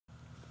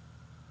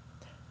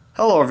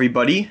Hello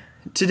everybody.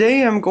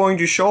 Today I'm going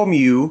to show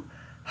you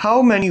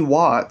how many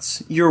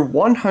watts your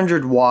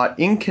 100 watt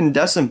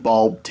incandescent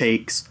bulb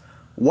takes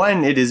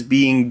when it is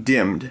being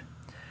dimmed.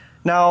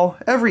 Now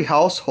every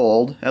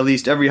household, at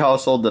least every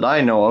household that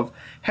I know of,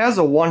 has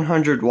a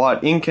 100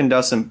 watt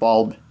incandescent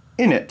bulb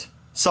in it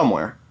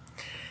somewhere.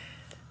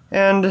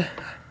 And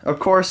of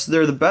course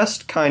they're the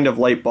best kind of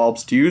light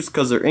bulbs to use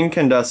because they're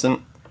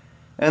incandescent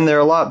and they're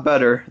a lot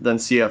better than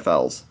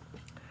CFLs.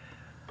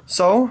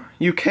 So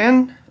you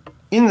can,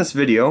 in this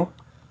video,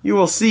 you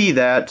will see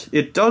that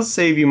it does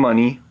save you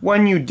money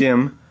when you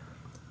dim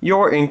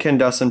your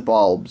incandescent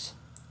bulbs.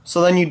 So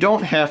then you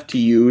don't have to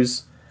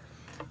use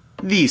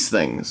these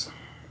things.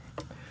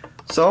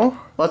 So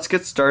let's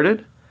get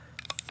started.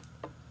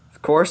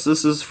 Of course,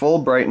 this is full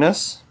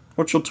brightness,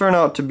 which will turn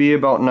out to be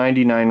about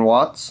 99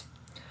 watts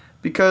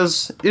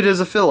because it is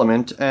a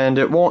filament and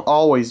it won't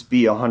always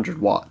be 100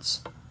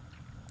 watts.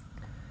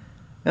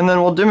 And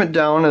then we'll dim it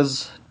down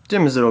as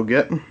dim as it'll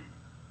get.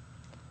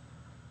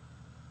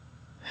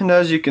 And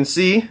as you can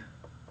see,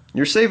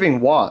 you're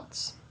saving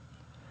watts.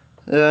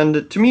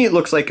 And to me it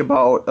looks like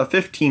about a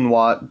 15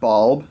 watt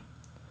bulb.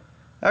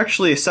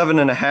 Actually a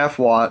 7.5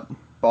 watt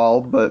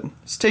bulb, but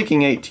it's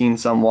taking 18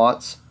 some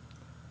watts.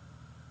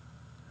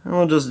 And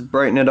we'll just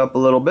brighten it up a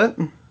little bit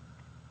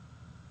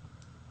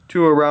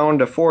to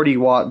around a 40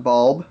 watt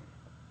bulb.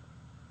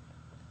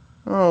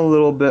 A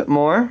little bit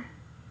more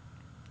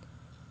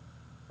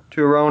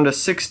to around a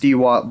 60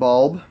 watt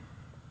bulb.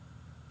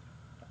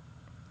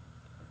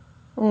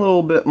 A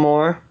little bit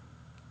more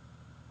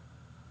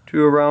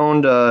to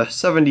around a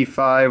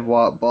 75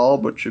 watt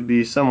bulb, which should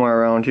be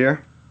somewhere around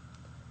here,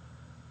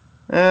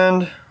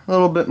 and a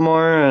little bit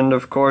more, and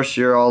of course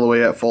you're all the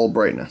way at full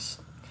brightness.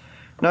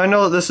 Now I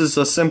know that this is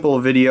a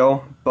simple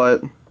video,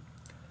 but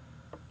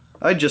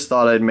I just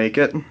thought I'd make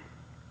it.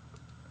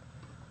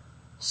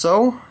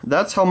 So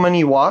that's how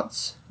many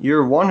watts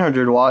your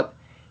 100 watt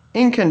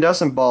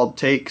incandescent bulb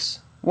takes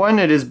when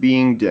it is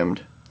being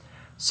dimmed.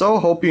 So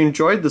hope you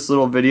enjoyed this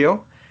little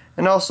video.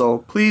 And also,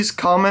 please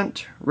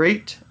comment,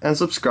 rate, and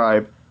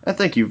subscribe, and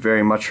thank you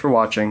very much for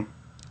watching.